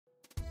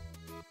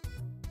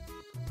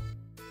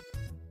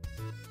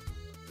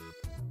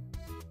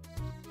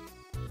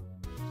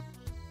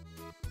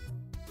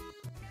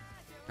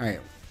Alright.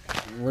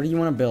 Where do you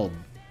want to build?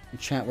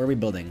 Chat, where are we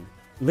building?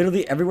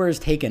 Literally everywhere is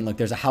taken. Look,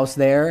 there's a house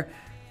there.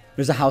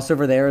 There's a house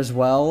over there as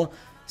well.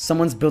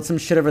 Someone's built some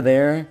shit over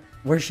there.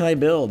 Where should I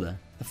build?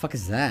 The fuck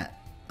is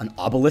that? An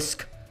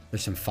obelisk?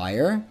 There's some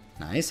fire.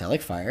 Nice, I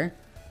like fire.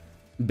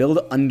 Build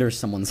under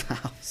someone's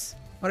house.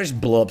 Why don't I just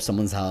blow up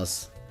someone's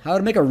house? How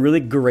would make a really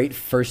great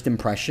first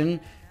impression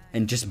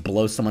and just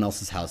blow someone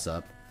else's house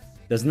up?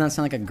 Doesn't that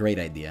sound like a great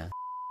idea?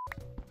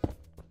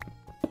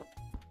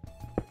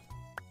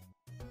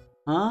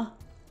 Huh?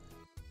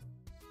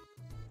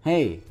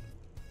 Hey.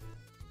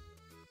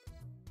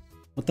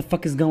 What the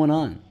fuck is going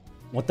on?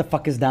 What the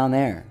fuck is down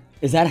there?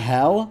 Is that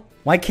hell?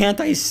 Why can't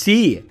I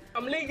see?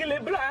 I'm legally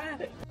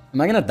blind.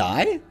 Am I gonna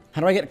die?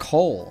 How do I get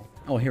coal?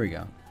 Oh, here we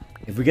go.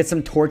 If we get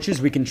some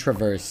torches, we can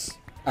traverse.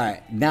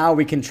 Alright, now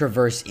we can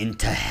traverse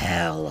into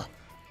hell.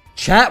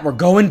 Chat, we're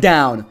going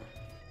down.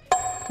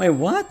 Wait,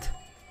 what?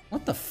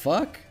 What the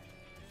fuck?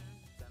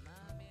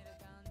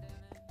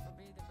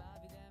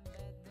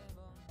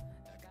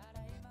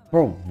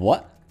 Bro,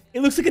 what?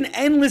 It looks like an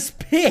endless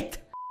pit.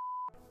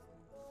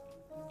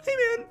 Hey,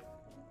 man.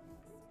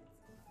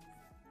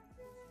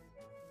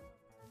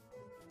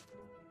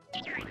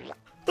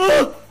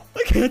 Oh,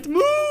 I can't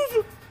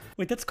move.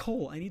 Wait, that's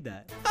coal. I need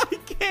that. I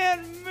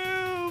can't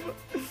move.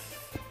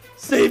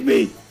 Save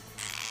me.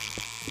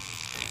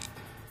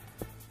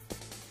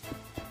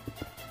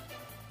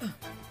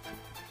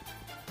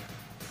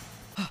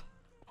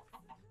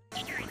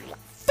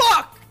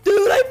 Fuck,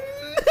 dude, I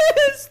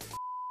missed.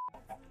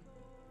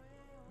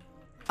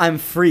 I'm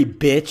free,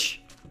 bitch.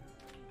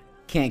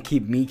 Can't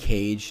keep me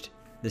caged.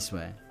 This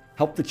way.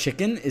 Help the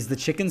chicken? Is the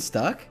chicken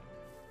stuck?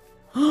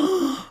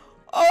 Oh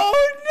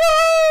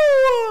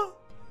no!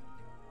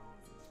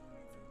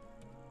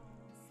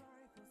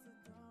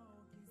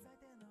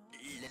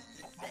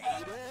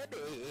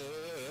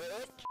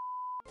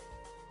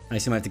 I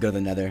assume I have to go to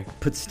the nether.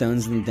 Put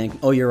stones in the dank.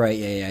 Oh, you're right.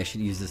 Yeah, I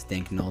should use this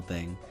dank null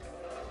thing.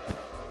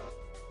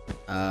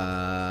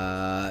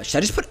 Should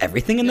I just put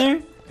everything in there?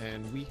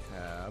 And we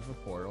have a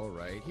portal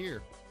right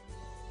here.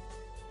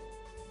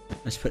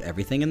 Let's put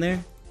everything in there?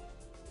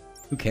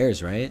 Who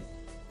cares, right?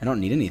 I don't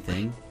need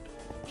anything.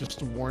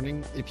 Just a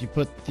warning, if you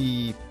put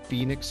the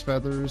phoenix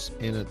feathers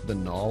in the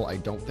null, I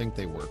don't think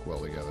they work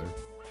well together.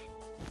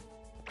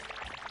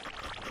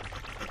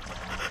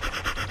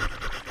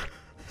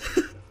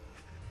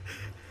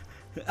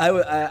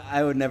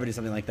 I would never do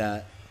something like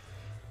that.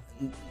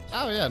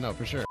 Oh yeah, no,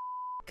 for sure.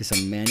 Get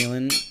some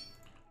manulin.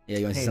 Yeah,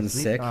 you want to see something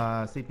sick?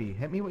 CP,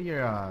 hit me with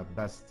your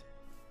best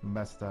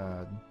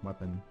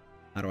weapon.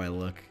 How do I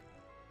look?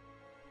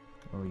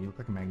 Oh, you look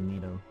like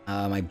Magneto.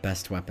 My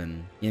best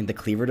weapon. You think the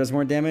cleaver does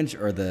more damage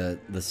or the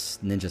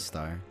ninja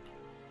star?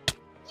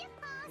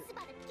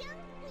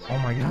 Oh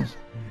my gosh.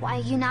 Why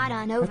are you not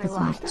on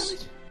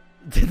Overwatch?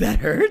 Did that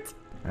hurt?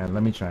 Alright,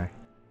 let me try.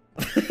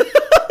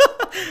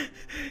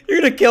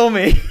 You're gonna kill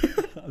me.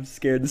 I'm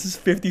scared. This is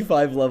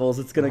 55 levels.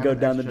 It's gonna go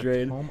down the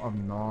drain. Tome of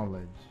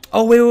knowledge.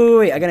 Oh,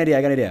 wait. I got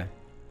an idea.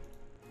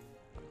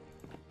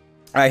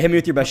 Alright, hit me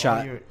with your best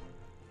shot. You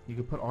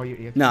can put all your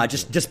EXP. Nah,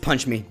 just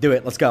punch me. Do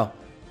it. Let's go.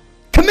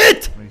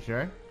 Commit! Are you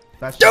sure?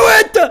 Best Do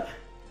shot. it!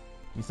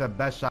 You said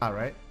best shot,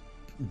 right?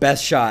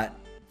 Best shot.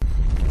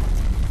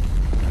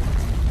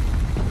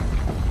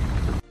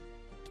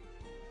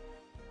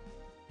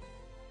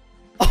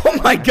 Oh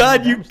my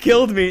god, you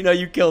killed me. No,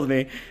 you killed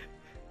me.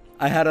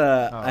 I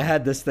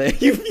had this thing.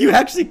 You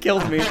actually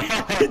killed me.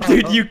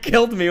 Dude, you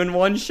killed me in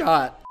one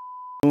shot.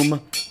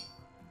 Boom.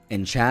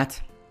 In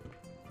chat,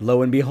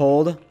 lo and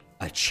behold,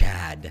 a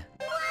Chad.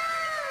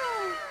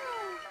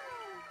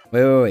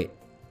 Wait.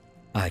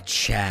 A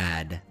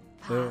Chad.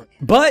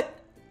 But,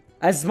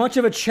 as much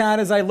of a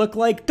Chad as I look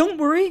like, don't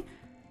worry.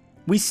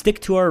 We stick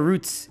to our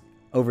roots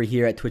over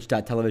here at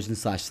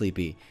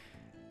twitch.tv/sleepy.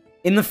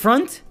 In the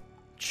front,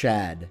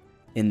 Chad.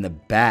 In the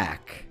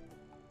back,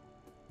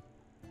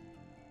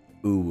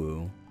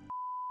 ooh.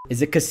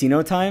 Is it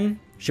casino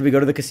time? Should we go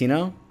to the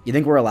casino? You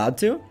think we're allowed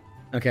to?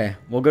 Okay,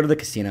 we'll go to the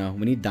casino.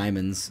 We need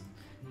diamonds.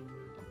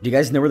 Do you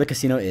guys know where the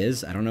casino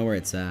is? I don't know where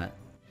it's at.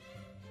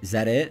 Is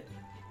that it?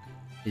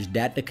 Is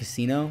that the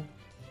casino?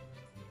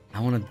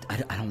 I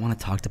don't want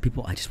to talk to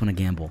people. I just want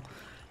to gamble.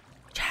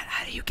 Chat,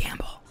 how do you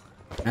gamble?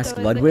 Ask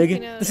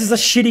Ludwig. This is a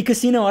shitty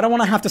casino. I don't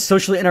want to have to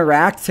socially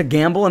interact to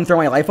gamble and throw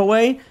my life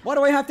away. Why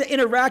do I have to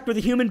interact with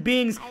human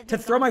beings to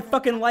throw my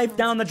fucking life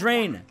down the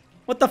drain?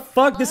 What the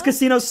fuck? This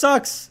casino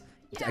sucks.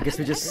 I guess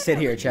we just sit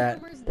here,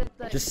 chat.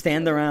 Just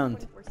stand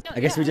around. I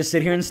guess we just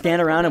sit here and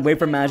stand around and wait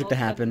for magic to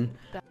happen.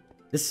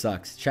 This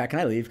sucks. Chat, can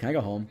I leave? Can I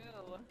go home?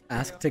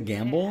 Ask to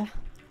gamble?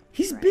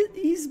 He's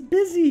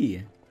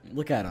busy.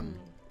 Look at him.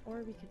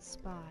 Or we could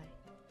spy.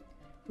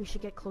 We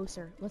should get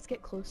closer. Let's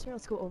get closer.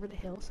 Let's go over the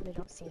hill so they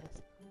don't see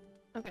us.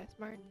 Okay,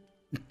 smart.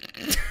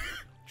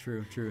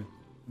 True.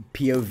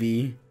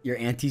 POV, you're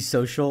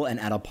antisocial and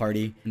at a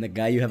party, and the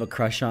guy you have a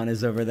crush on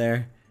is over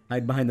there.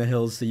 Hide behind the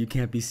hills so you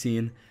can't be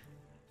seen.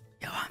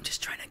 Yo, I'm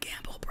just trying to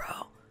gamble,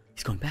 bro.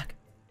 He's going back.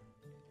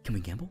 Can we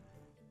gamble?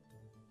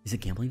 Is it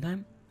gambling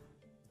time?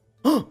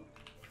 Oh!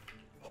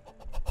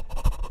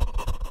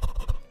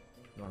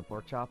 Want a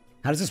pork chop?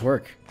 How does this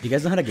work? Do you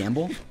guys know how to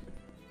gamble?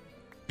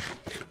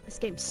 This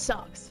game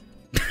sucks.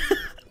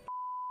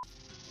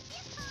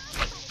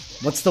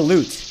 What's the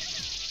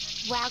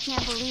loot? Wow,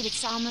 can't believe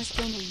it's almost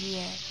been a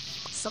year.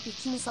 Sloppy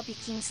king, sloppy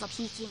king,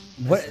 sloppy king.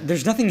 What?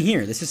 There's nothing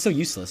here. This is so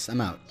useless.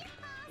 I'm out.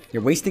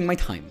 You're wasting my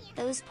time.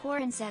 Those poor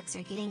insects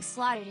are getting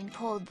slaughtered in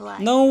cold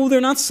blood. No,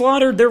 they're not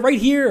slaughtered. They're right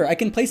here. I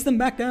can place them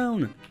back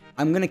down.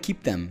 I'm gonna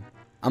keep them.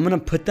 I'm gonna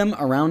put them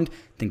around.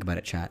 Think about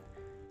it, chat.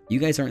 You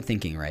guys aren't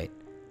thinking right.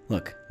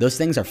 Look, those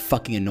things are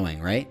fucking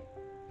annoying, right?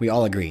 We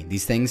all agree.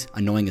 These things,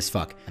 annoying as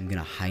fuck. I'm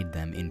gonna hide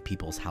them in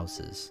people's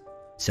houses.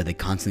 So they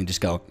constantly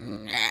just go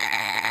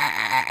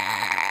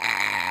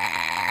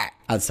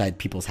outside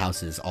people's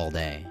houses all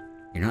day.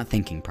 You're not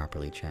thinking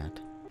properly, chat.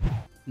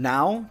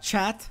 Now,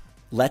 chat,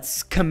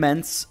 let's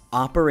commence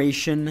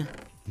operation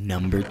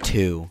number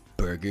 2.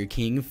 Burger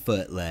King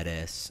foot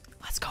lettuce.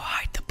 Let's go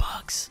hide the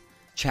bugs.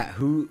 Chat,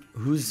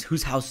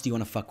 whose house do you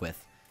want to fuck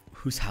with?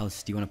 Whose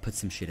house do you want to put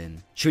some shit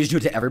in? Should we just do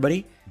it to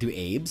everybody? Do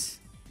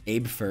Abe's?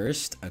 Abe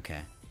first?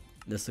 Okay.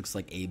 This looks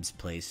like Abe's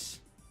place.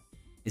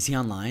 Is he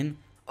online?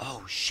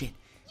 Oh, shit.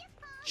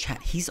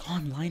 Chat, he's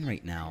online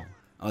right now.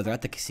 Oh, they're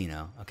at the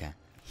casino. Okay.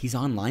 He's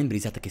online, but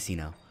he's at the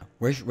casino.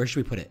 Where should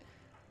we put it?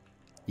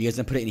 You guys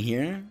gonna put it in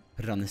here?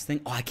 Put it on this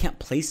thing? Oh, I can't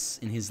place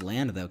in his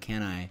land, though,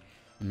 can I?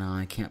 No,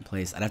 I can't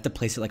place. I'd have to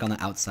place it, like, on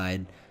the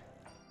outside.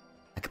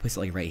 I could place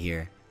it, like, right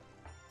here.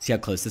 See how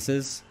close this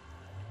is?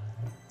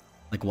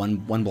 Like, one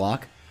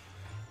block?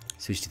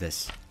 So we should do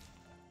this.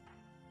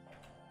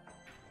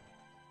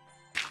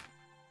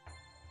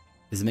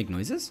 Does it make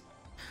noises?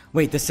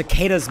 Wait, the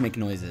cicadas make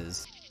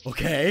noises.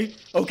 Okay,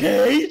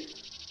 okay.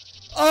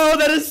 Oh,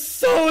 that is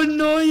so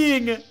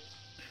annoying.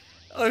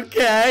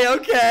 Okay,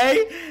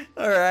 okay.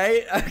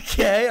 Alright,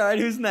 okay. Alright,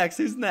 who's next?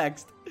 Who's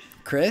next?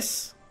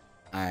 Chris?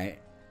 Alright.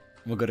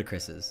 We'll go to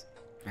Chris's.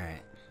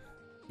 Alright.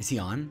 Is he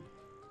on?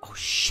 Oh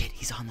shit,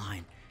 he's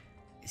online.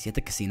 Is he at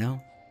the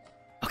casino?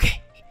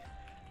 Okay.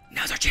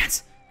 Now's our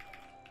chance.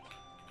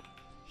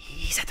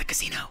 He's at the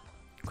casino.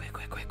 Quick,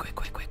 quick, quick, quick,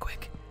 quick, quick,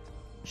 quick.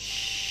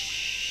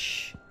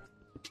 Shh.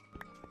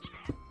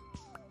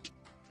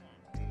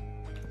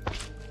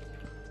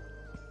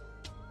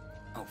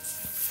 Oh,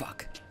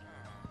 fuck.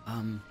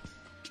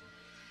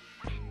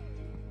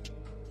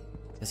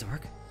 Does it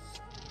work?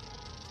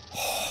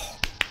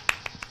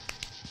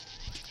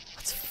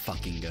 Let's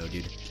fucking go,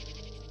 dude.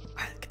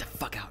 Alright, get the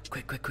fuck out.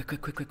 Quick, quick, quick,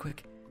 quick, quick, quick,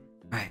 quick.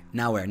 Alright,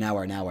 now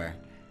where?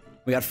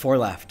 We got 4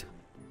 left.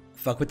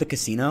 Fuck with the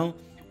casino?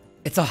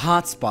 It's a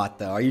hot spot,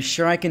 though. Are you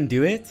sure I can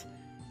do it?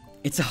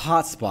 It's a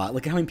hot spot.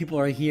 Look at how many people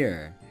are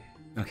here.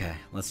 Okay,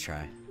 let's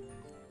try.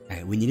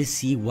 Alright, we need to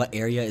see what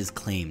area is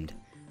claimed.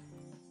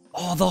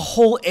 Oh, the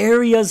whole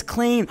area is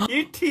claimed!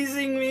 You're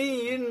teasing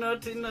me, you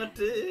naughty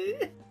naughty.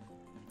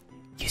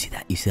 You see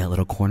that? You see that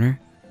little corner?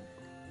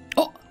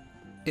 Oh!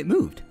 It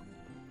moved.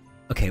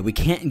 Okay, we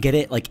can't get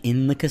it, like,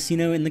 in the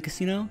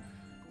casino,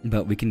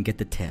 but we can get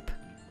the tip.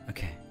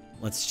 Okay,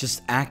 let's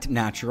just act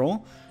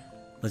natural.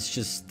 Let's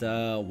just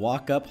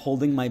walk up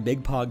holding my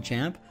big pog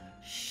champ.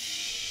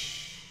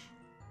 Shh.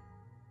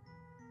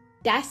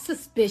 That's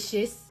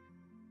suspicious.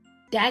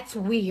 That's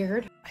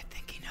weird. I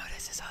think he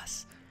notices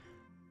us.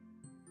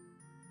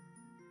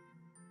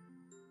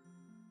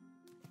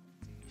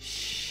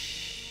 Shh.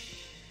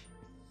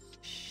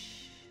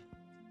 Shh.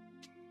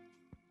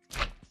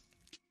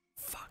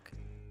 Fuck.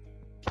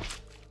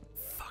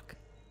 Fuck.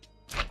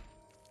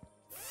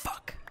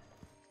 Fuck.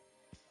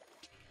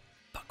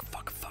 Fuck,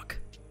 fuck, fuck.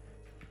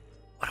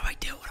 What do I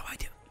do? What do I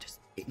do? Just,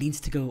 it needs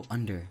to go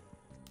under.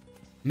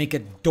 Make a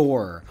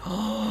door.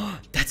 Oh,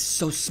 that's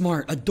so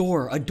smart. A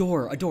door, a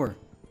door, a door.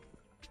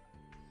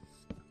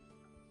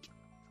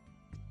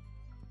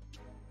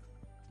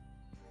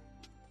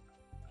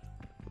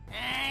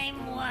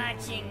 I'm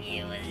watching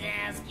you,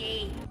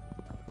 Wazowski.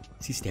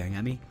 Is he staring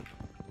at me?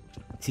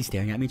 Is he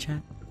staring at me,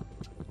 chat?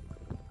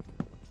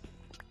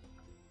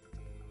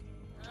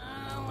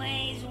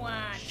 Always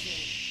watching.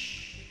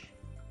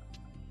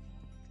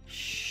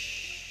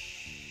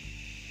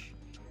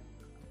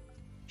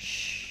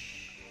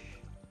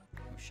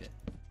 Oh shit.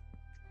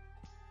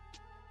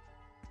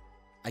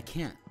 I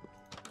can't.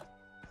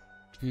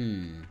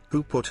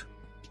 Who put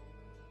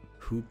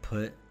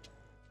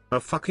a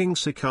fucking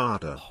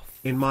cicada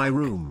in my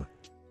room?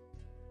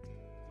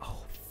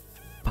 Oh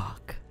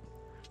fuck.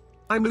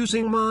 I'm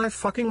losing my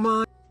fucking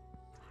mind.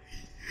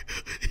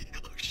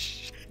 Oh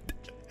shit.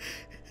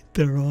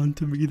 They're on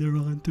to me,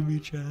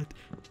 chat.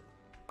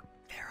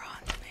 They're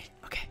on to me.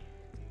 Okay.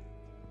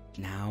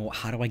 Now,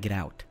 how do I get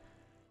out?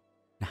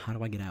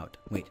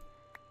 Wait.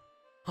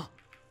 Oh.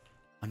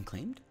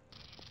 Unclaimed?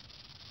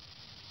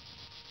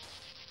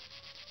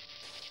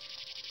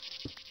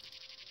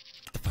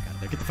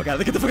 Get the fuck out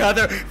of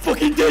there.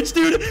 Fucking ditch,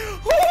 dude.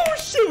 Oh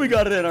shit, we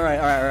got it in. All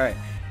right.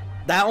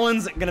 That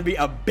one's gonna be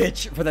a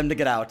bitch for them to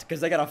get out,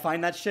 because they gotta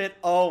find that shit.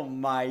 Oh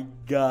my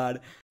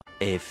god.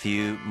 A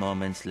few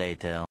moments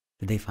later.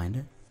 Did they find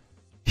it?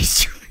 He's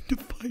trying to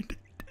find it.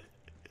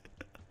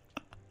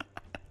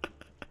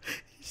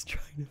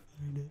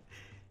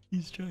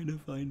 He's trying to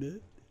find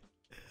it.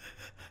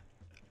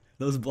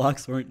 Those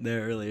blocks weren't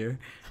there earlier.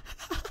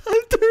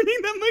 I'm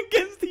turning them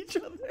against each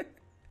other.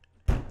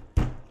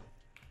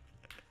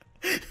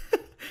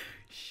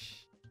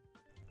 Shh.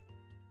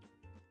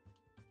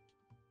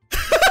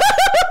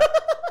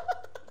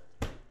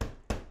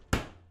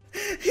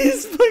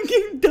 He's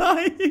fucking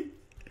dying.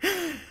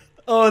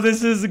 Oh,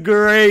 this is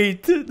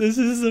great. This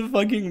is the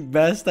fucking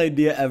best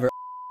idea ever.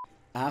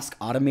 Ask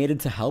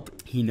Automated to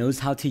help. He knows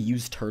how to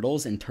use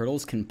turtles, and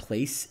turtles can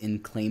place in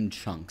claimed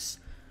chunks.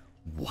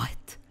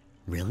 What?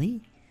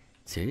 Really?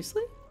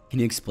 Seriously? Can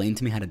you explain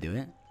to me how to do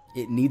it?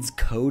 It needs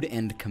code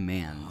and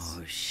commands.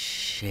 Oh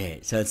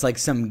shit. So it's like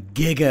some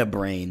Giga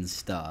Brain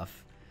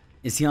stuff.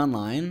 Is he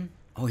online?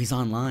 Oh, he's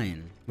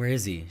online. Where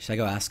is he? Should I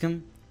go ask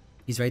him?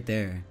 He's right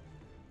there.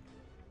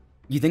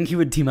 You think he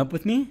would team up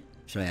with me?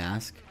 Should I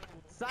ask?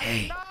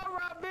 Hey.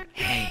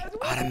 Hey,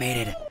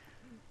 Automated.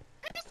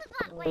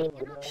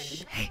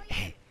 Shh,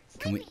 hey.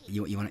 Can we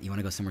you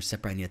wanna go somewhere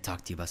separate? I need to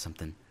talk to you about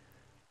something.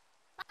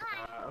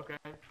 Okay.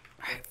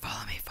 Alright,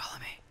 follow me.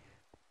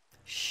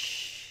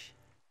 Shh.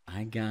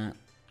 I got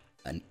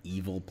an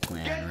evil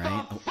plan,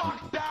 right?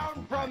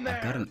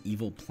 I've got an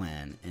evil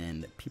plan,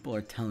 and people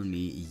are telling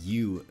me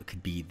you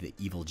could be the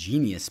evil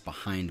genius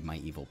behind my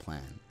evil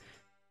plan.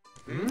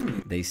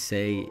 They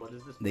say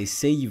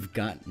you've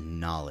got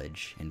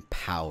knowledge and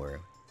power.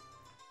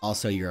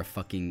 Also, you're a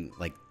fucking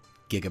like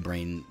Giga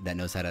Brain that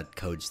knows how to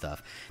code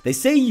stuff. They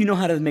say you know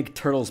how to make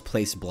turtles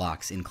place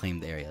blocks in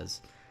claimed areas.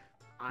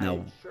 Now,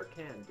 I sure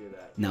can do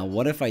that. Now,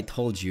 what if I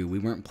told you we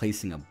weren't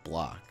placing a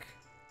block?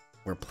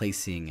 We're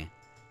placing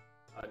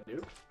A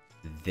nuke?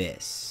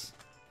 this.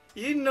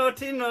 You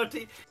naughty.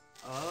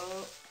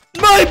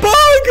 My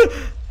bug!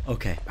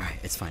 Okay, alright,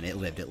 it's fine. It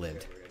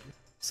lived.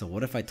 So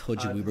what if I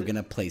told you we were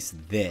gonna place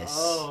this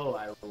Oh,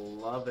 I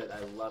love it.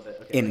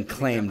 Okay, in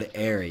claimed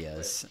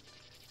areas?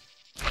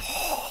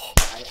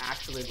 I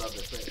actually love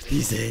this. Wait.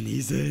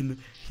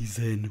 He's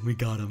in. We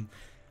got him.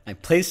 I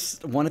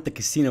placed one at the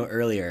casino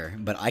earlier,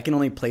 but I can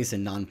only place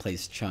in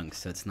non-placed chunks,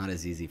 so it's not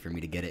as easy for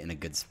me to get it in a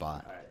good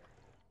spot.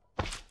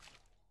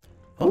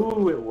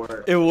 Oh, it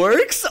works. It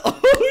works?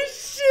 Oh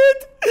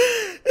shit!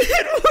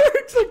 It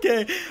works.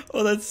 Okay.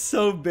 Oh, that's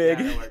so big.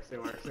 Yeah,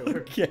 it works.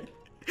 Okay.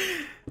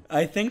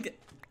 I think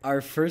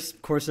our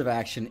first course of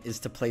action is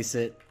to place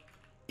it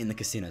in the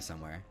casino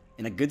somewhere,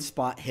 in a good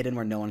spot, hidden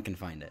where no one can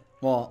find it.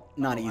 Well,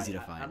 not easy to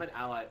find. I'm an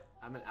ally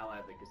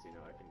at the casino.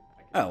 I can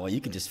Oh well, you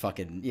can just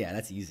fucking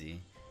that's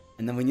easy.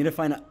 And then we need to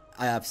find.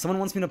 Someone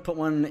wants me to put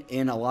one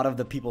in a lot of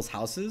the people's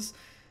houses.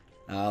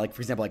 Like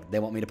for example, like they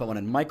want me to put one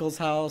in Michael's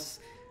house.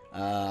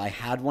 I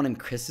had one in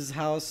Chris's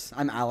house.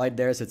 I'm allied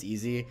there, so it's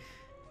easy.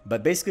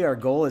 But basically, our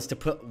goal is to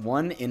put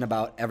one in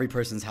about every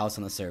person's house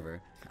on the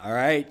server. All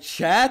right,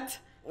 chat.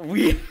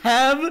 We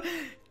have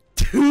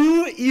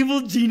 2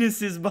 evil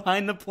geniuses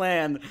behind the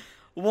plan.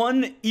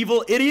 One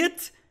evil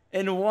idiot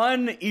and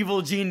one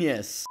evil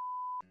genius.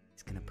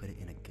 He's gonna put it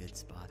in a good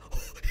spot. Oh,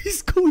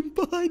 he's going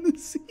behind the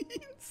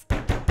scenes.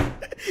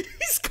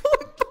 He's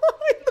going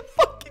behind the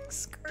fucking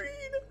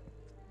screen.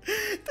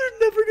 They're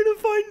never gonna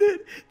find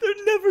it.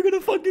 They're never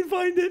gonna fucking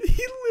find it.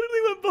 He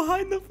literally went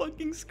behind the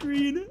fucking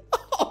screen.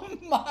 Oh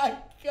my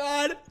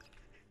god.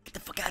 Get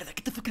the fuck out of there.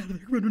 Get the fuck out of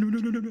there.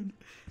 Run.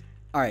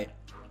 Alright.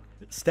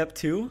 Step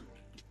 2.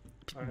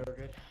 Alright, we're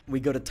good. We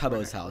go to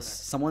Tubbo's house.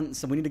 So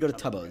we need to go to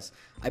Tubbo's.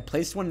 I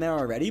placed one there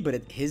already,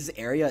 but his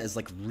area is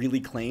like really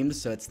claimed,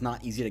 so it's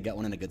not easy to get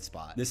one in a good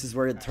spot. This is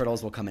where the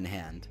turtles will come in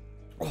hand.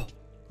 Oh,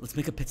 let's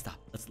make a pit stop.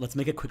 Let's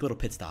make a quick little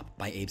pit stop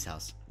by Abe's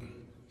house.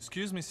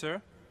 Excuse me,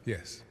 sir.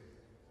 Yes.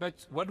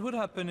 But what would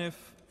happen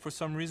if, for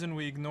some reason,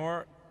 we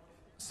ignore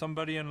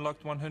somebody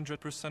unlocked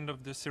 100%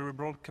 of the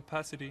cerebral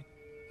capacity?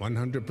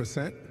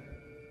 100%?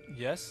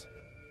 Yes.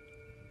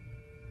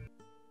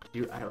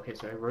 Okay,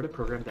 so I wrote a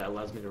program that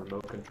allows me to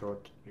remote control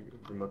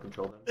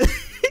them.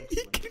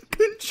 He can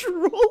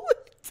control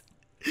it.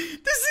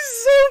 This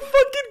is so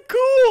fucking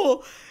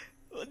cool.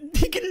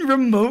 He can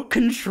remote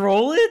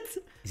control it.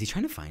 Is he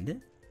trying to find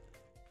it?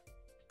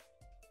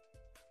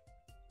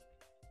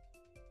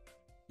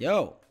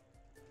 Yo.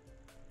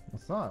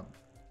 What's up?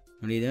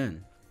 What are you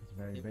doing? It's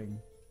very big.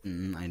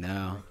 I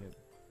know.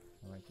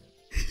 I like it.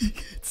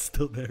 It's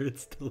still there.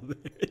 It's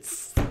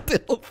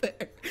still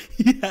there.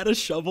 He had a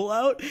shovel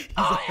out. He's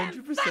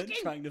 100%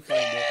 trying to find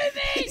it.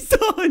 He's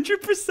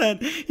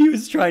 100%. He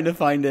was trying to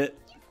find it.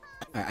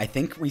 Alright, I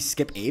think we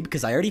skip Abe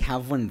because I already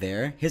have one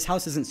there. His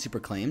house isn't super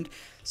claimed,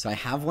 so I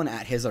have one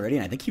at his already,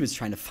 and I think he was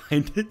trying to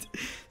find it.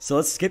 So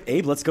let's skip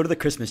Abe. Let's go to the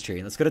Christmas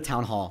tree. Let's go to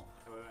Town Hall.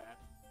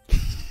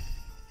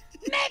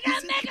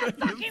 Mega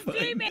fucking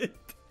female!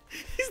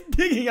 He's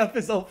digging up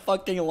his whole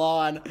fucking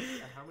lawn.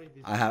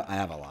 I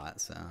have a lot,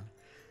 so.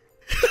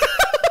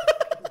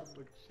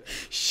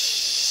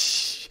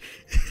 Shh.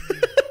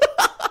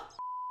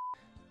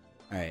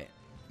 Alright.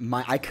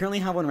 I currently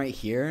have one right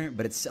here,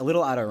 but it's a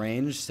little out of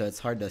range, so it's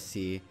hard to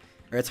see.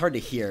 Or it's hard to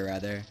hear,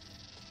 rather.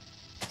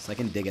 So I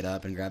can dig it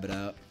up and grab it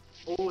out.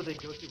 Oh, they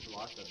go through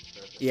blocks. That's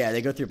perfect. Yeah,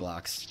 they go through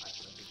blocks.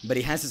 But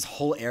he has his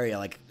whole area,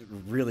 like,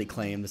 really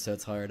claimed, so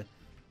it's hard.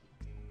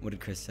 What did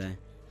Chris say?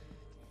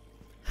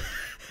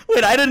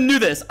 Wait, I didn't do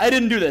this. I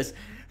didn't do this.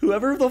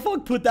 Whoever the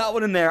fuck put that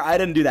one in there, I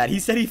didn't do that. He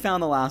said he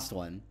found the last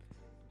one.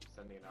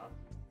 Sending it out.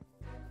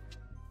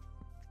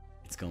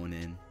 It's going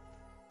in.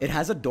 It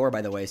has a door,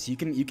 by the way, so you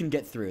can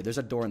get through. There's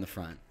a door in the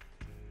front.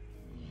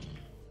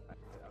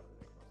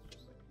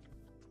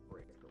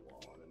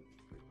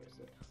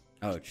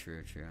 Oh,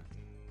 true, true.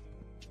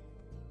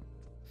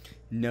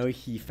 No,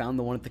 he found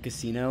the one at the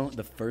casino,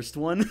 the first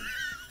one.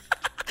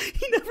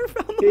 He never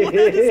found the one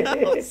at his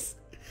house.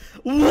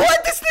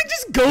 What? This thing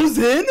just goes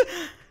in?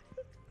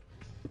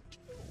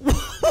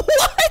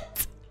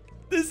 What?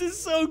 This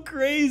is so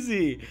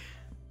crazy.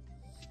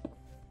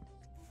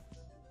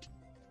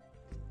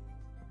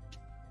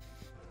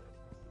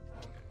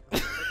 He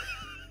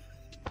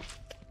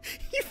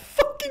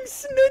fucking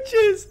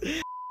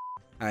snitches.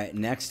 All right,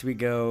 next we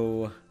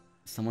go.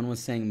 Someone was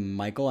saying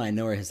Michael. I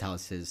know where his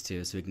house is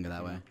too, so we can go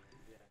that way.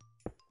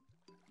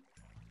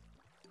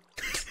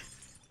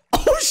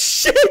 Oh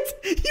shit!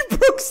 He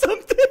broke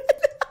something.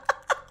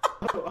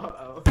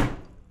 Uh-oh.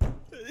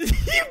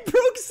 He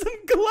broke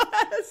some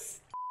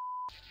glass.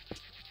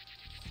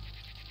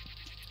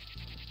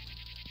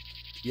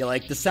 You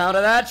like the sound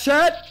of that,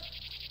 chat?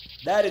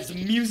 That is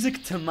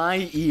music to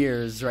my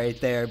ears right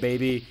there,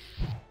 baby.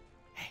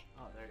 Hey.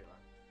 Oh, there you are.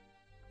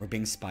 We're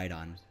being spied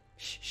on.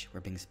 Shh, shh,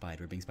 we're being spied.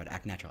 We're being spied.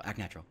 Act natural. Act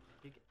natural.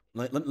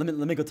 Let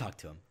me go talk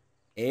to him.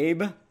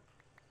 Abe,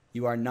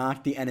 you are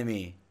not the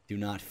enemy. Do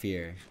not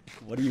fear.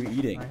 What are you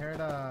eating? I heard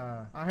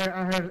a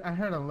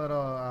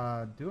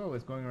little duo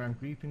is going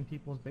around griefing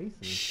people's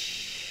bases.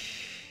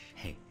 Shh.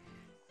 Hey,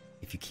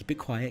 if you keep it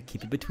quiet,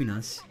 keep it between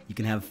us, you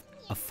can have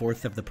a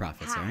fourth of the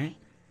profits, alright?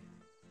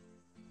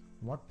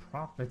 What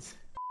profits?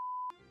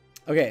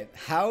 Okay,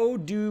 how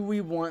do we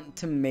want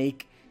to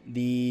make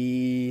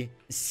the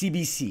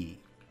CBC?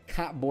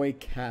 Catboy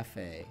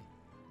Cafe.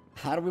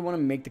 How do we want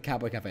to make the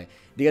Catboy Cafe?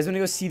 Do you guys want to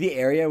go see the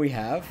area we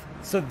have?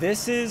 So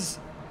this is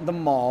the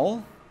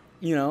mall.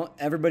 You know,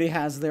 everybody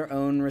has their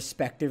own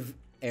respective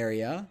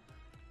area.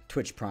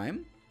 Twitch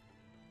Prime.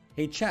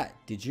 Hey chat,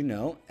 did you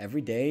know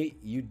every day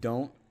you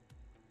don't...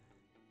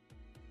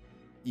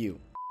 You.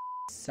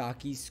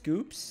 Saki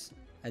Scoops.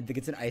 I think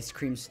it's an ice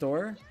cream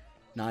store.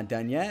 Not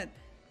done yet.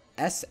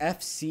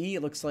 SFC,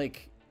 it looks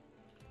like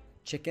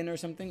chicken or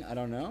something. I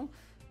don't know.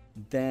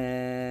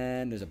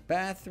 Then there's a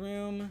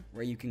bathroom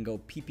where you can go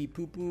pee-pee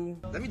poo-poo.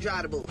 Let me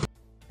dry the boat.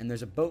 And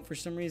there's a boat for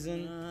some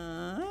reason.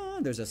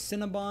 There's a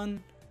Cinnabon.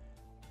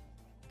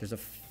 There's a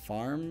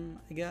farm,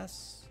 I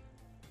guess.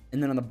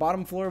 And then on the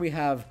bottom floor, we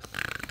have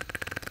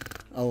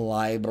a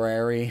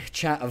library.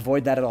 Chat,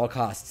 avoid that at all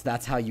costs.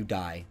 That's how you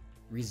die.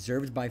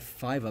 Reserved by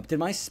 5 up. Did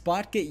my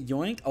spot get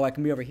yoinked? Oh, I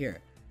can be over here.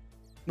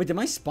 Wait, did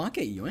my spot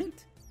get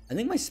yoinked? I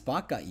think my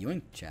spot got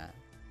yoinked, chat.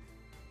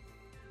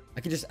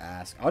 I could just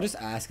ask. I'll just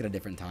ask at a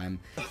different time.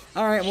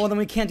 Alright, well then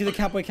we can't do the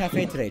Catboy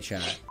Cafe today,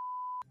 chat.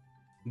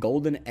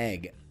 Golden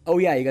egg. Oh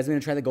yeah, you guys are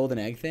gonna try the golden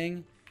egg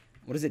thing?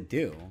 What does it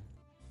do?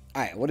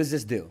 Alright, what does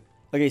this do?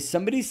 Okay,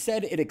 somebody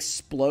said it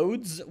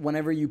explodes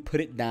whenever you put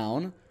it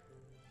down.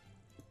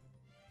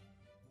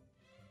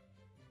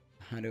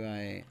 How do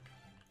I...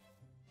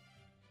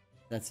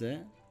 That's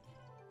it?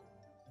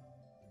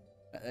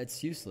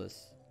 That's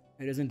useless.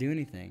 It doesn't do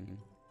anything.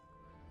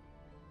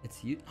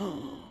 It's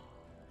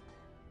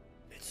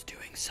It's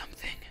doing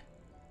something.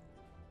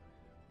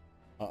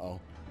 Uh-oh.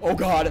 Oh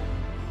god!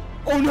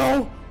 Oh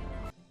no!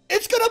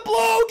 It's gonna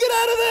blow! Get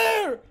out of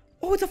there!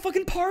 Oh, it's a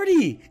fucking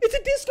party! It's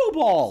a disco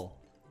ball!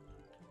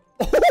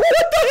 Oh, what the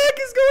heck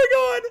is going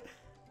on?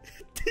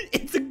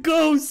 It's a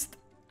ghost!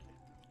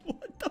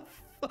 What the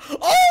fuck?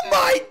 Oh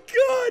my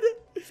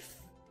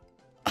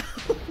god!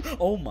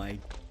 Oh my...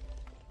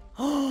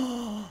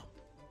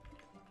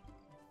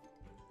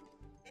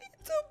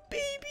 It's a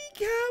baby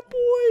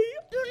Catboy!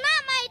 You're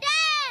not my dad!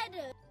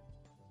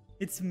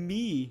 It's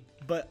me,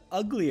 but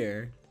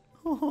uglier.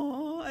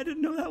 Oh, I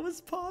didn't know that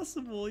was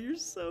possible. You're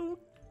so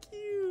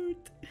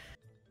cute.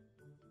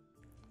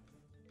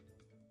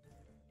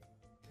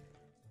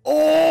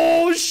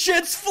 Oh,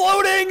 shit's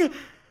floating!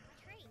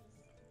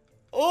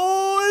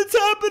 Oh, it's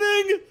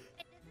happening!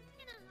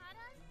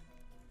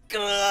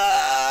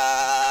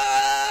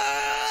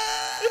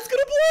 It's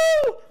gonna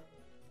blow!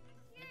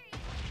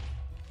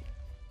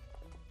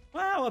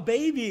 Wow, a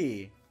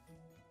baby!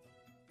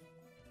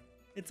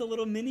 It's a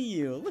little mini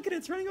you. Look at it,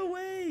 it's running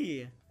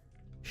away.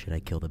 Should I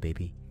kill the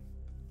baby?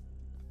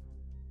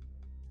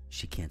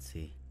 She can't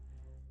see.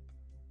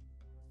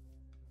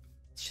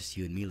 It's just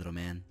you and me, little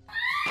man.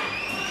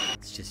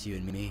 It's just you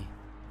and me.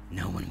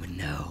 No one would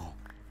know.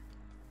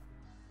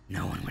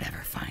 No one would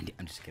ever find it.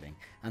 I'm just kidding.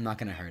 I'm not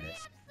gonna hurt it.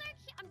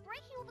 I'm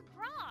breaking all the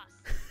grass.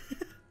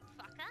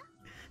 Fucker.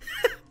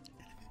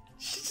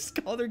 She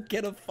just called her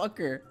kid a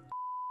fucker.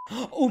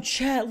 Oh,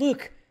 chat,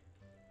 look.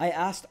 I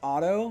asked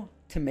Otto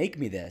to make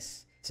me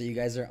this. So you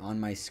guys are on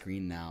my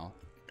screen now.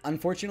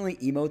 Unfortunately,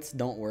 emotes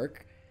don't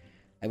work.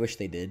 I wish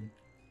they did.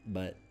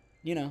 But,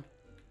 you know.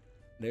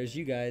 There's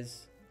you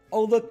guys.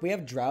 Oh, look, we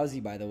have Drowsy,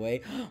 by the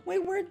way.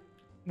 Wait,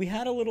 we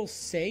had a little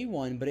Say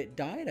one, but it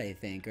died, I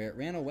think. Or it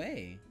ran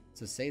away.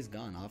 So Say's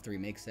gone. I'll have to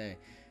remake Say.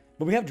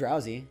 But we have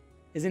Drowsy.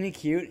 Isn't he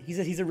cute?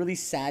 He's a really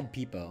sad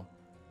P.O.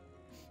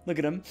 Look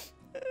at him.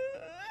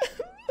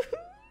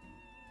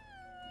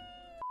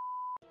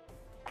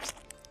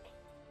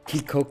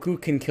 Kikoku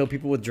can kill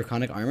people with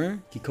draconic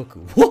armor?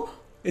 Kikoku. Whoa!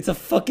 It's a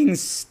fucking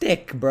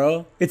stick,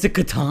 bro. It's a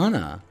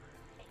katana.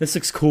 This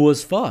looks cool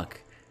as fuck.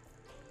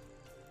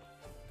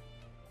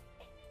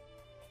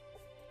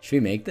 Should we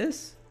make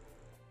this?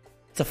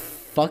 It's a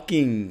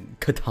fucking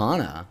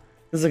katana.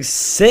 This looks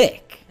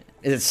sick.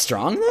 Is it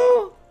strong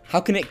though?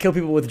 How can it kill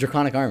people with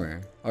draconic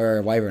armor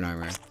or wyvern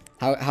armor?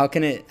 How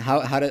can it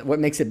what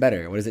makes it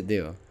better? What does it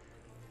do?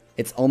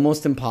 It's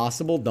almost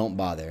impossible. Don't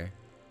bother.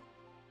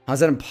 How's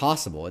that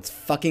impossible? It's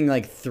fucking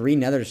like 3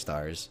 nether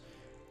stars.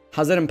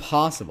 How's that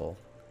impossible?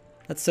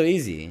 That's so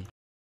easy.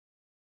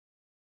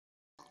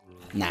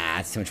 Nah,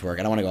 it's too much work.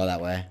 I don't want to go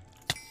that way.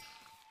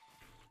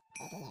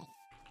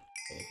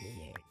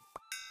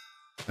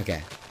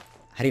 Okay.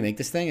 How do you make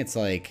this thing? It's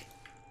like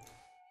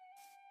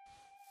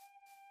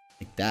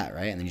that,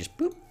 right? And then you just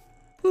boop,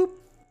 boop.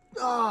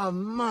 Oh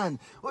man,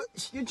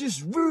 you're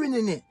just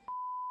ruining it.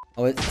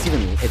 Oh, it's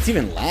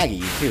even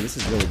laggy too. This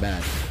is really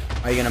bad.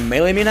 Are you gonna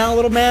melee me now,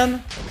 little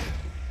man?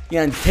 You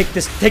gonna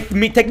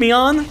take me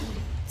on?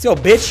 Let's go,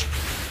 bitch.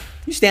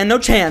 You stand no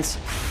chance.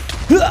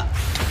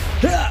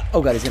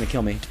 Oh god, he's gonna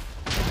kill me.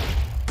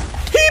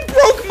 He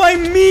broke my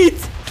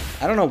meat!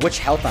 I don't know which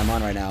health I'm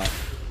on right now.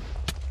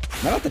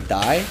 Am I about to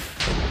die?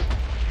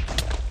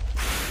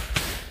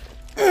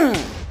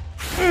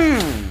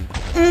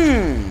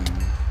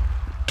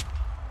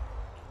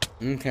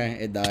 Okay,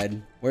 it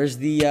died. Where's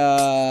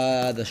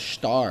the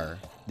star?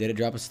 Did it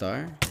drop a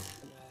star?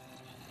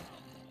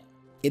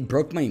 It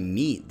broke my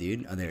meat,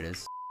 dude. Oh, there it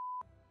is.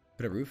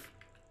 Put a roof.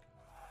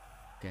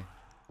 Okay.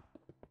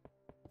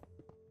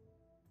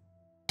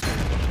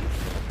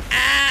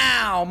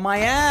 Ow, my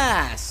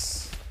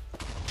ass!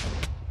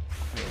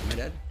 Wait, am I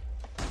dead?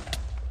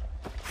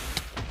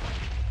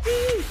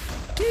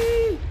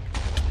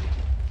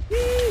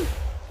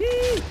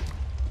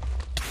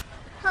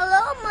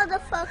 Hello,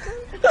 motherfucker.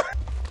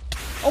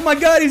 Oh my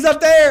god, he's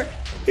up there!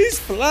 He's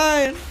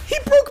flying! He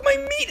broke my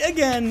meat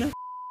again!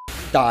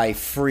 Die,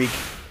 freak.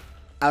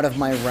 Out of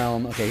my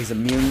realm. Okay, he's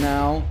immune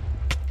now.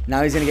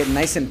 Now he's gonna get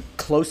nice and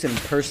close and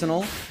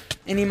personal.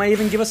 And he might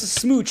even give us a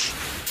smooch.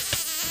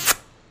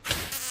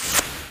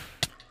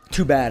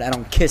 Too bad I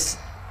don't kiss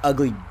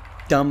ugly,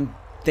 dumb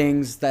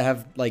things that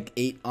have like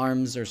 8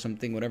 arms or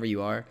something, whatever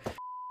you are.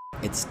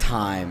 It's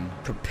time.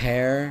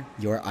 Prepare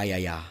your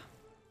ayaya.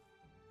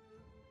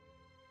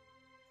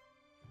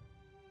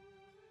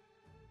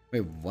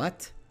 Wait,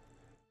 what?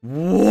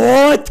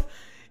 What?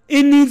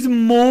 It needs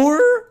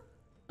more?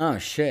 Oh,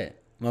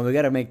 shit. Well, we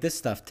gotta make this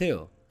stuff,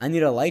 too. I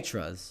need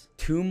elytras.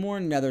 2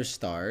 more nether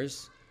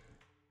stars.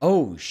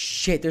 Oh,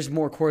 shit. There's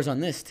more cores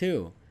on this,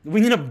 too.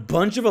 We need a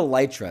bunch of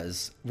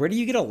elytras. Where do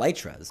you get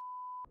elytras?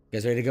 You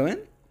guys ready to go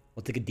in?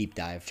 We'll take a deep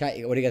dive. Chat,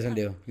 what are you guys gonna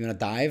do? You wanna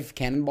dive?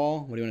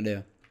 Cannonball? What do you wanna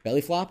do? Belly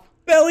flop?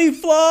 Belly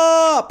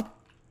flop!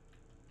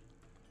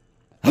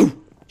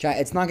 Chat,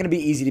 it's not gonna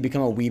be easy to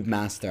become a weeb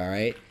master,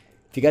 alright?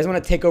 If you guys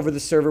want to take over the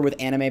server with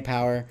anime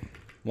power,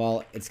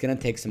 well, it's going to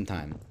take some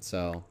time.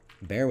 So,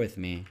 bear with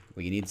me.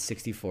 We need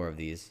 64 of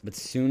these. But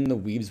soon the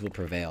weebs will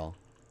prevail.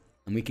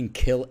 And we can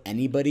kill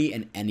anybody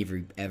and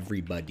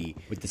everybody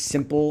with the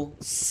simple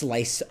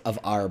slice of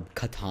our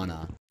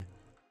katana.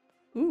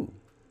 Ooh.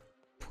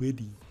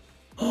 Pretty.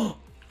 Oh,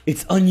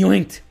 it's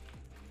unyoinked.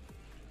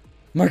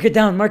 Mark it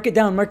down, mark it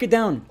down, mark it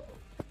down.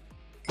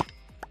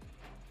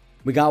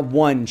 We got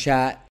 1,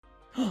 chat.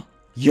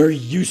 You're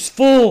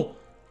useful.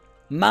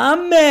 My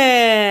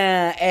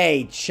man!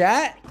 Hey,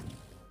 chat.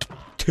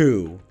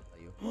 2.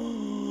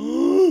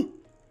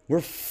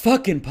 We're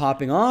fucking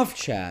popping off,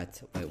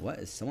 chat. Wait, what?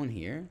 Is someone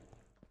here?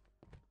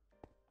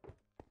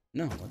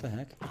 No, what the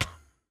heck?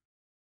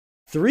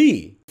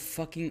 3.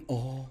 Fucking.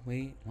 Oh,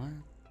 wait, what?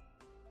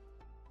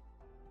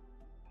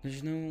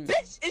 There's no.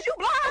 Bitch, is you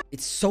blind?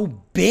 It's so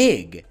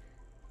big,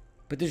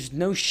 but there's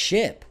no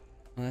ship.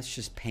 Oh, that's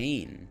just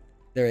pain.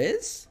 There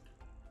is?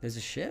 There's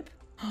a ship?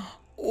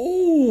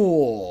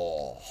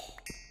 Oh.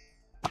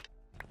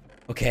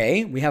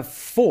 Okay, we have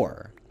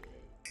 4.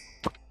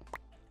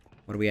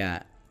 What are we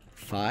at?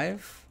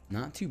 5?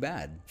 Not too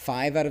bad.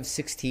 5 out of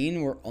 16.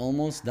 We're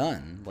almost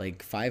done.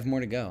 Like 5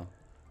 more to go.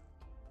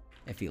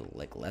 If he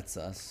like lets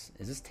us.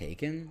 Is this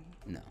taken?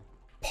 No.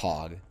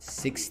 Pog.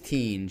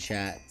 16,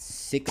 chat.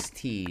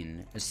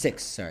 16.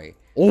 6, sorry.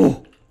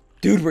 Oh,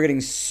 dude, we're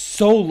getting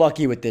so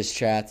lucky with this,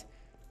 chat.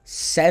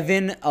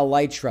 7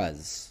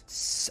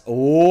 elytras.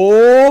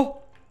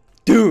 Oh,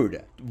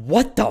 dude,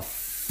 what the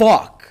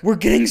fuck? We're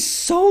getting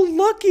so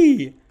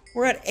lucky.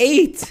 We're at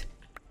 8.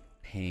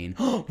 Pain.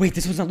 Oh, wait,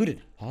 this one's not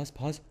looted. Pause,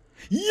 pause.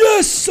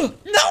 Yes! No,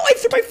 I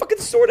threw my fucking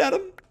sword at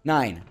him.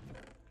 9.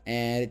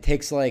 And it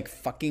takes like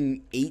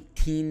fucking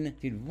 18.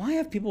 Dude, why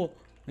have people...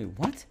 Wait,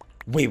 what?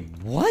 Wait,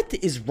 what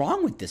is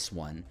wrong with this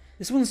one?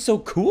 This one's so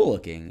cool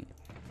looking.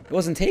 It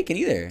wasn't taken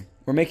either.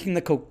 We're making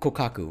the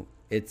kokaku.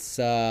 It's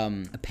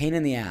a pain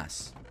in the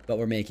ass, but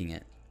we're making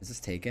it. Is this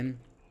taken?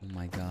 Oh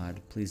my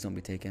god, please don't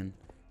be taken.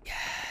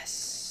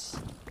 Yes.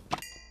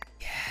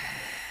 Yes.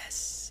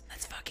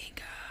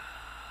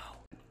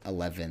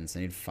 11, so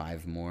I need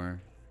 5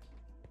 more.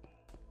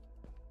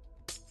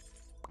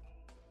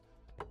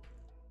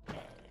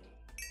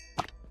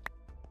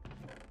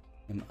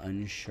 I'm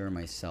unsure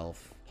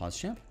myself. Pause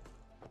champ.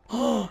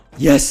 Oh,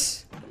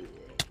 yes!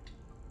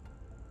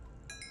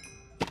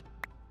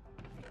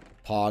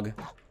 Pog.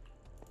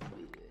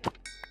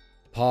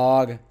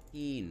 Pog.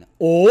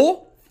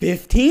 Oh,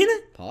 15?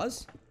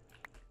 Pause.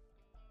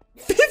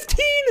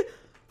 15!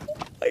 Oh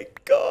my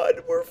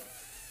god, we're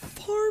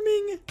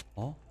farming.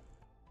 Oh.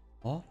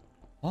 Oh.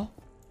 Oh.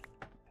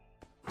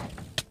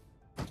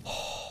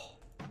 Oh.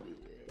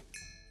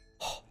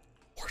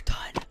 We're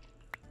done.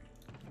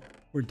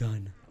 We're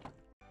done.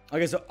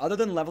 Okay, so other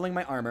than leveling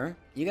my armor,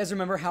 you guys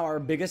remember how our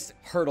biggest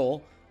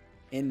hurdle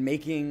in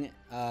making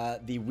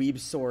the weeb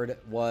sword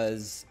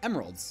was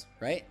emeralds,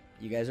 right?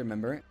 You guys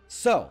remember?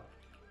 So,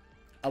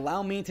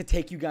 allow me to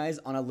take you guys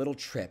on a little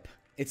trip.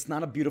 It's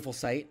not a beautiful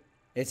sight.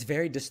 It's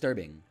very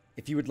disturbing.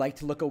 If you would like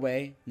to look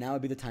away, now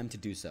would be the time to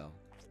do so.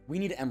 We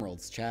need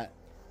emeralds, chat.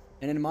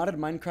 And in modded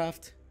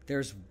Minecraft,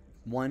 there's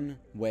one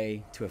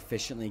way to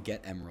efficiently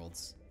get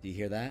emeralds. Do you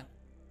hear that?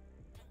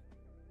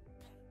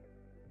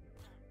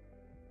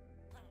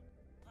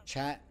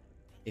 Chat,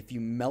 if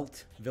you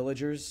melt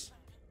villagers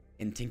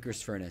in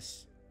Tinker's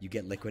Furnace, you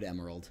get liquid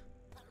emerald.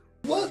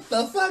 What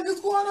the fuck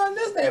is going on in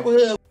this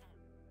neighborhood?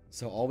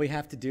 So all we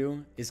have to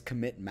do is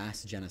commit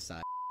mass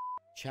genocide.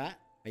 Chat,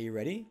 are you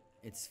ready?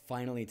 It's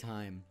finally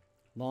time.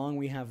 Long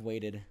we have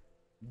waited.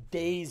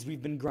 Days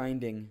we've been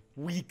grinding.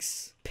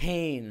 Weeks.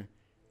 Pain.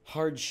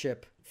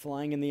 Hardship.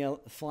 Flying in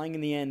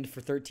the end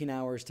for 13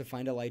 hours to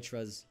find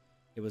elytras.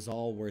 It was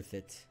all worth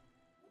it.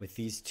 With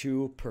these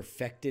 2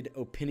 perfected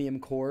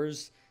opinium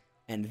cores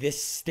and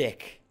this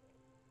stick.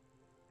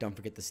 Don't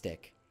forget the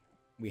stick.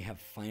 We have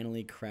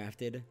finally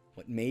crafted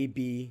what may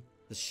be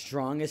the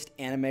strongest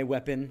anime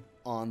weapon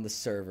on the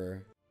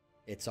server.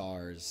 It's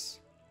ours.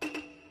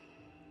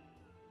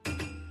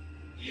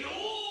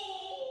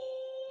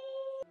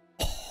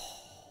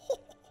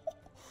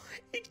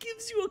 It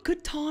gives you a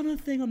katana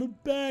thing on the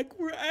back.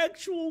 We're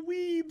actual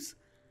weebs.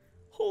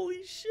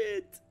 Holy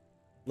shit.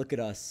 Look at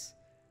us.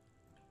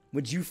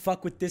 Would you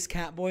fuck with this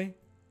cat boy?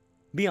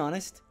 Be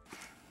honest.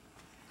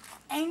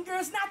 Anger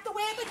is not the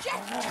way of a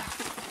jet.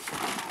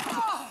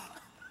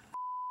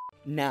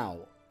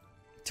 Now,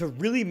 to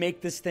really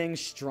make this thing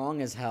strong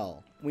as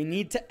hell, we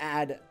need to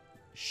add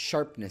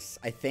sharpness,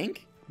 I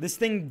think. This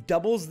thing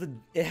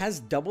it has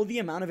double the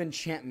amount of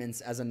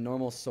enchantments as a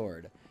normal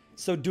sword.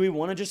 So do we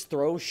want to just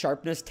throw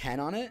sharpness 10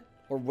 on it?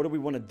 Or what do we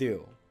want to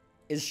do?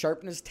 Is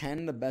sharpness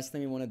 10 the best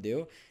thing we want to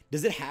do?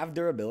 Does it have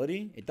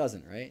durability? It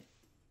doesn't, right?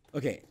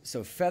 Okay,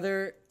 so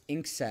feather,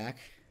 ink sac,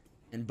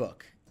 and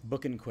book.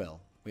 Book and quill.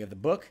 We have the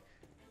book.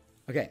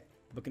 Okay,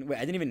 book and wait,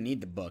 I didn't even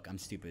need the book. I'm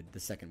stupid. The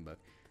second book.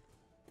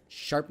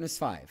 Sharpness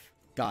 5.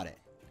 Got it.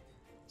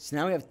 So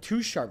now we have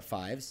 2 sharp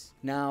 5s.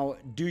 Now,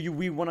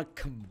 we want to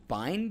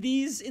combine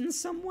these in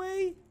some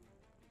way?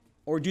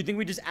 Or do you think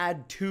we just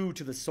add 2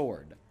 to the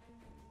sword? Do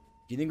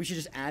you think we should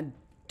just add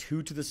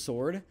 2 to the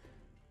sword?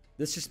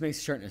 This just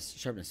makes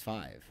sharpness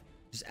 5.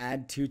 Just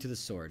add 2 to the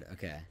sword.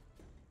 Okay.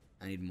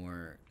 I need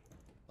more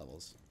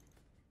levels.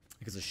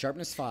 Because of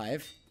sharpness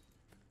 5.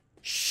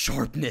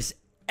 Sharpness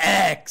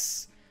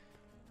X!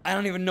 I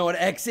don't even know what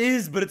X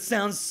is, but it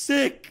sounds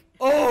sick!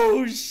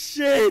 Oh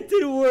shit,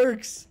 it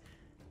works!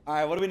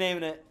 Alright, what are we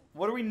naming it?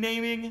 What are we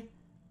naming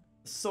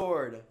the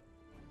sword?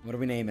 What do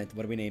we name it?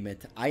 What do we name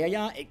it?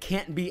 Ayaya? It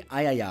can't be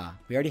Ayaya.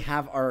 We already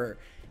have our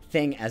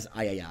thing as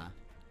Ayaya.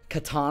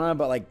 Katana,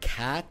 but like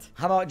cat?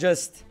 How about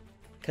just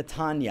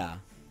Katanya?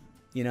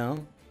 You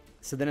know?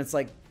 So then it's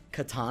like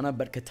Katana,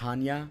 but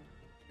Katanya.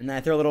 And then I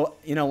throw a little,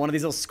 you know, one of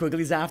these little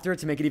squigglies after it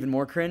to make it even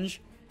more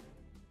cringe.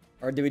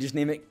 Or do we just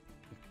name it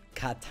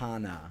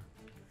Katana?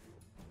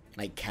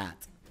 Like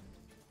cat.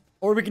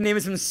 Or we can name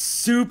it some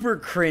super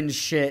cringe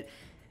shit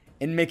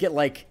and make it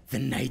like the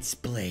Knight's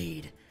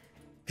Blade.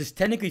 Because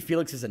technically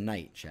Felix is a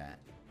knight, chat.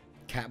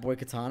 Catboy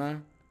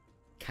Katana?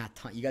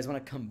 Katana. You guys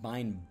want to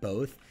combine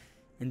both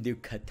and do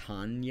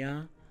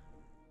Katanya?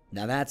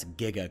 Now that's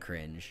giga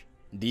cringe.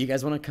 Do you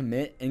guys want to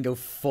commit and go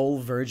full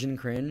virgin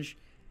cringe?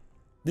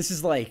 This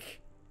is like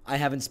I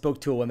haven't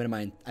spoke to a woman in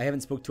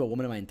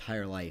my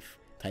entire life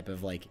type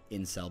of like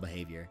incel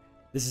behavior.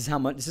 This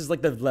is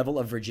like the level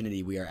of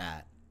virginity we are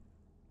at.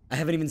 I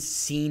haven't even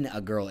seen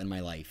a girl in my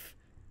life.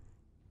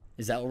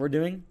 Is that what we're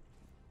doing?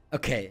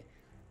 Okay.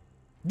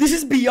 This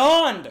is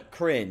beyond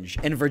cringe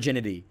and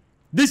virginity.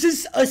 This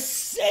is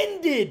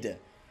ascended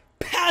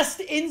past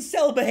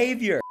incel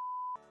behavior.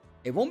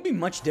 It won't be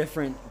much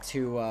different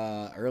to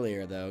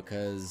earlier though,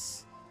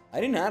 because I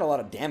didn't add a lot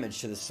of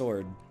damage to the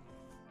sword.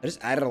 I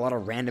just added a lot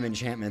of random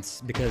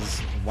enchantments because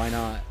why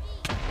not?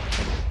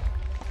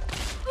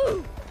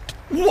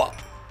 What?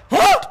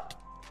 Huh?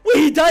 Wait,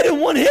 he died in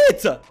 1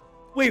 hit!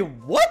 Wait,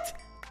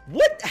 what?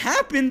 What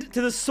happened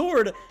to the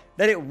sword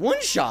that it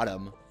one-shot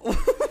him?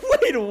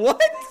 Wait,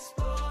 what?